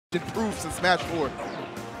Proofs in Smash 4.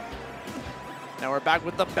 Now we're back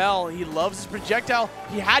with the bell. He loves his projectile.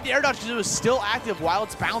 He had the air dodge because it was still active while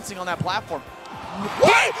it's bouncing on that platform.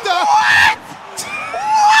 What the? What?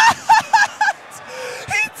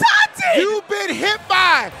 He taunted! You've been hit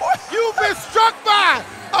by, you've been struck by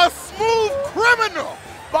a smooth criminal.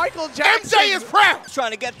 Michael Jackson. MJ is proud.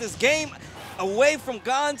 Trying to get this game away from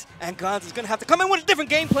Gons, and Gons is gonna have to come in with a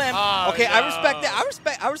different game plan. Okay, no. I respect that.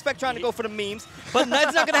 I respect trying to go for the memes, but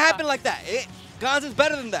that's not gonna happen like that. Gons is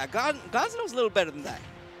better than that. Gons knows a little better than that.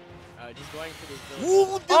 Just going for the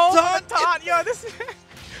taunt. Yo, this is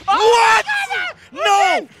what?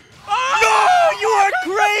 No! No! You are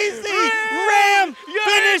crazy! Ram!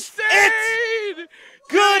 Finish it!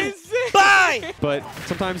 Goodbye! But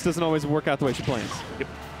sometimes it doesn't always work out the way she plans. Yep.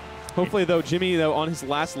 Hopefully, though, Jimmy, though, on his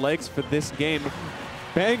last legs for this game,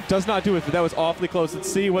 bang does not do it, but that was awfully close. Let's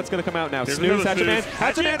see what's going to come out now. Snooze, Hatchet-Man.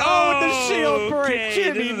 Hatchet-Man, oh, the shield break.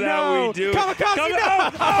 Jimmy, no. Kamikaze,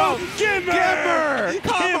 no. Oh, Gimmer.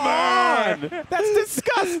 Come on. That's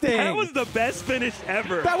disgusting. That was the best finish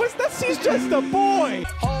ever. He's just a boy.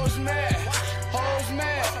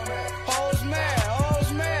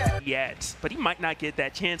 Yet, but he might not get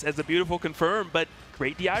that chance as the beautiful confirmed, but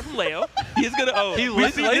great DI from Leo. He's gonna,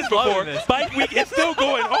 we've seen this before. Spike Week is still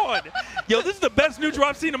going on. Yo, this is the best neutral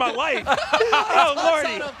I've seen in my life. Oh,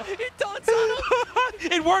 Lordy. He taunts on him.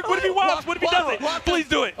 It worked. What if he walks? What if he does it? Please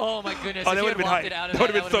do it. Oh my goodness. Oh, that would have been hype. That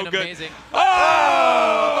would have been so good. Amazing.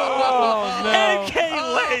 Oh, no. NK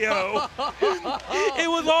Leo. It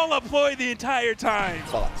was all a ploy the entire time.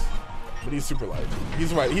 Fox. But he's super light.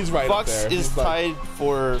 He's right up there. Fox is tied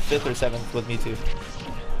for 5th or 7th with me too.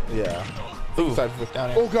 Yeah. Ooh. Down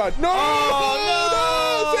here. Oh God! No! Oh,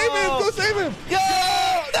 no! Save him! Go save him! No!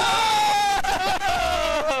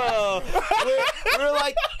 we're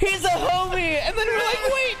like, he's a homie, and then we're like,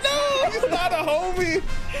 wait, no! He's not a homie.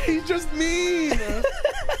 He's just mean.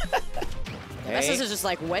 Ness is just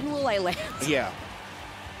like, when will I land? Yeah.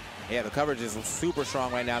 Yeah, the coverage is super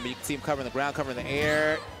strong right now. I mean, you can see him covering the ground, covering the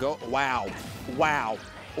air. Go! Wow! Wow!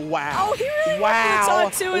 Wow! Oh, he really wow!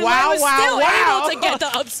 went too, and wow! was still Wow! able to get the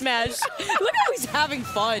up smash. Look how he's having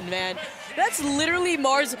fun, man. That's literally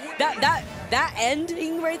Mars. That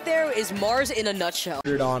ending right there is Mars in a nutshell.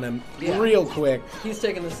 On him real quick. He's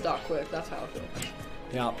taking the stock quick. That's how I feel.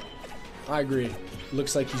 Yeah, I agree.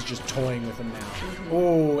 Looks like he's just toying with him now.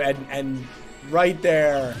 Oh, and right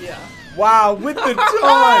there. Yeah. Wow, with the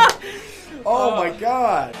taunt. Oh my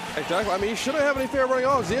God. Exactly. I mean, he shouldn't have any fear running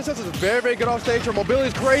off. ZSS is very, very good off stage. Her mobility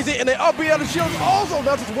is crazy, and the up B out of shield also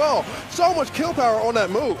does as well. So much kill power on that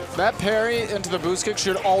move. That parry into the boost kick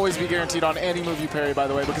should always be guaranteed on any move you parry, by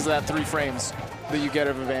the way, because of that 3 frames that you get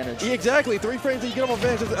of advantage. Yeah, exactly. 3 frames that you get of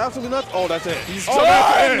advantage is absolutely nuts. Oh, that's it. That's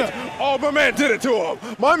it. Oh, my man did it to him.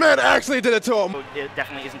 My man actually did it to him. It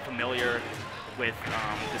definitely isn't familiar with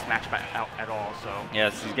this match at all, so.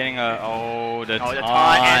 Yes, he's getting the taunt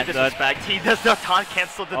and disrespect. He does the taunt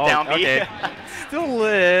cancel the down B. Okay. Still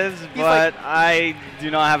lives, but like, I do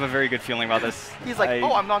not have a very good feeling about this. He's like,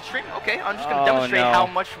 oh, I'm not streaming. Okay, I'm just gonna demonstrate how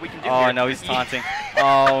much we can do here. Oh no, he's taunting.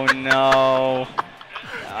 Oh no.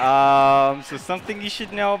 So something you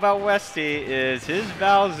should know about Westy is his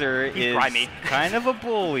Bowser is kind of a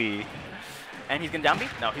bully. And he's gonna down B?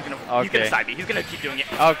 No, he's gonna side B. He's gonna keep doing it.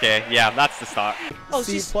 Okay, yeah, that's the start. Oh,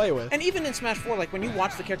 play with. And even in Smash 4, like when you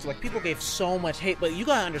watch the character, like people gave so much hate, but you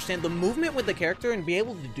gotta understand the movement with the character and be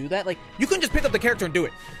able to do that. Like you couldn't just pick up the character and do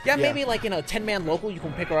it. Yeah, maybe like in a 10-man local you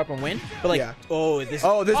can pick her up and win, but like and the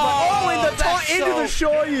taunt into the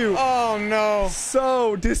Shoyu. Oh no,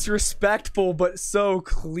 so disrespectful, but so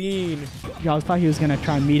clean. Yeah, I thought he was gonna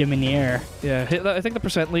try and meet him in the air. Yeah, I think the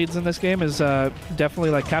percent leads in this game is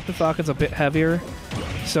definitely like Captain Falcon's a bit heavier.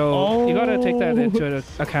 So you gotta take that into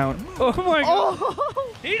account. Oh my God!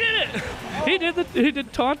 He did it! He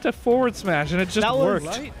did taunt to forward smash and it just worked.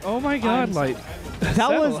 Oh my God, Light.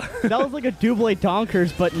 That was like a double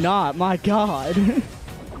donkers, but not. My God.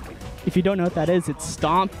 If you don't know what that is, it's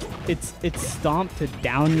stomp. It's stomp to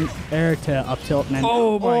down air to up tilt and then.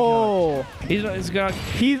 Oh my God!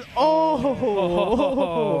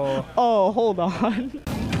 Oh, hold on.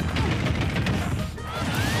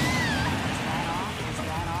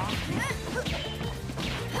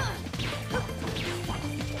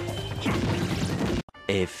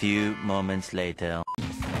 A few moments later.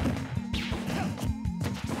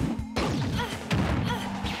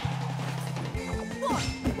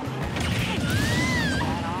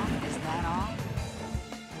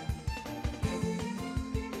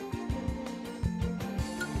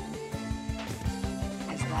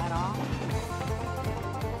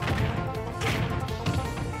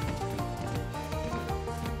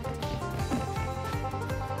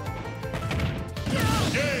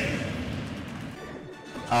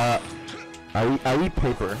 I eat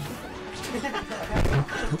paper.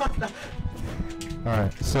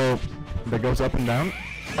 Alright, so that goes up and down.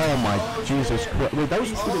 Oh my Jesus Christ. Wait, that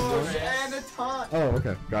was And a taunt. Oh,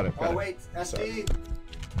 okay. Got it. Oh, wait. SD.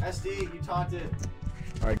 SD, you taunted.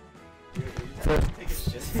 Alright.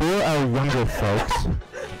 For our younger folks.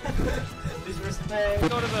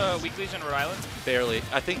 Go to the weeklies in Rhode Island? Barely.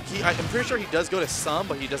 I think I'm pretty sure he does go to some,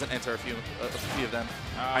 but he doesn't enter a few of them.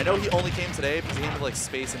 I know he only came today because he came with like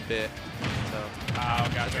space and bit. So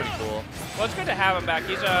that's pretty cool. Well, it's good to have him back.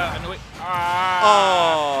 He's a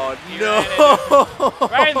oh no!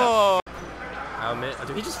 Right in the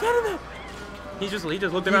Dude, he just standing there. He just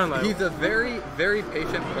looked around like. He's a very, very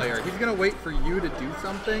patient player. He's gonna wait for you to do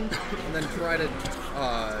something and then try to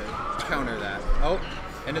counter that. Oh,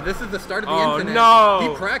 and this is the start of the infinite. No! He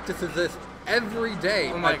practices this every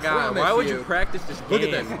day. Oh my god! Why would you practice this game? Look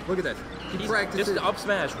at this! Look at this! He practices just up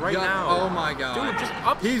smash right now. Oh my god! Dude, just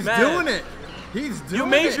up He's smash. doing it. He's doing it. You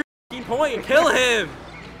made your point. Kill him.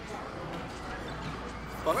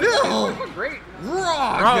 Phil! Great.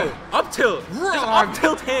 Rock! Bro, up tilt. Just up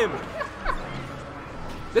tilt him.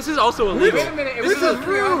 This is also illegal. Wait a minute, This is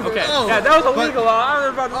rude. Okay, Oh, yeah, that was illegal. I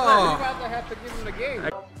don't know about Oh. that. to have to give him the game.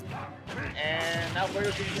 And now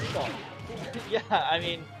Wario's getting recalled. Yeah, I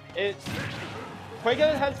mean, it's...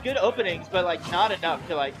 Fuego has good openings, but like not enough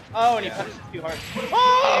to like, oh, and he punishes too hard.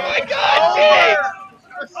 Oh my god,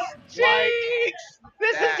 Jinx!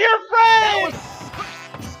 This is your friend!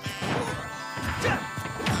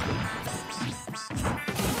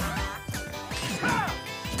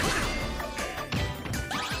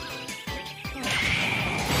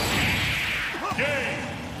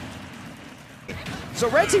 So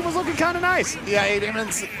red team was looking kind of nice. Yeah, 8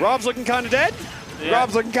 demons. Rob's looking kind of dead. Yeah.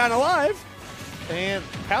 Rob's looking kind of alive. And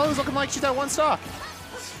Paladin's looking like she's at one stock.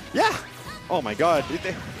 Yeah. Oh my god.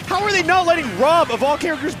 How are they not letting Rob, of all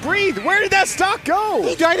characters, breathe? Where did that stock go?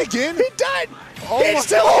 He died again? He died! Oh He's my,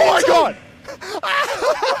 still oh my god!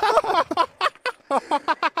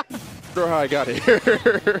 Throw how I got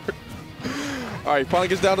here. All right, finally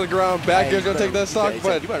gets down to the ground. Back air's gonna take that stock,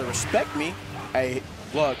 but you better respect me. Hey,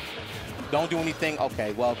 look, don't do anything.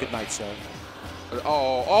 Okay, well, good night, sir.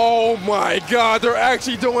 oh my God! They're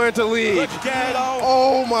actually doing it to lead. The ghetto.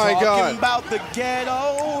 Oh my God! Talking about the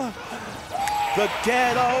ghetto. The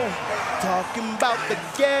ghetto. Talking about the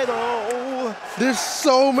ghetto. There's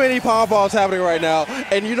so many pop-offs happening right now,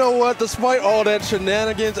 and you know what? Despite all that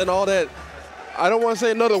shenanigans and all that, I don't want to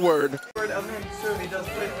say another word.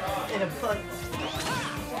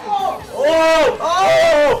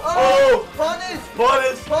 Punish!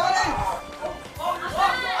 Punish!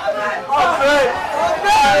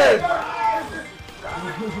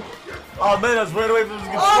 Oh man, that's right away from his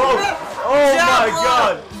control. Oh my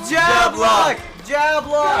god! Jab lock! Jab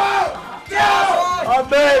lock!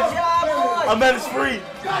 Jab lock! Ahmed is free.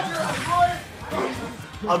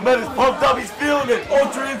 Ahmed is pumped up. He's feeling it.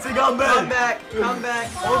 Ultra instinct, Ahmed. Come back! Come back!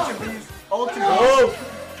 Ultra beast! Ultra beast!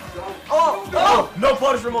 Oh! Oh! No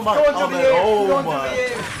punish from Ahmed. Going to the air! Oh Going my! to the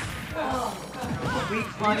air! Weak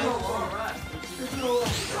punish!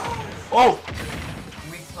 Oh!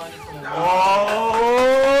 Weak punish!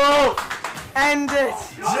 Oh! End it!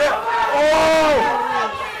 Oh!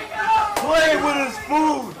 Play with his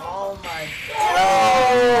food!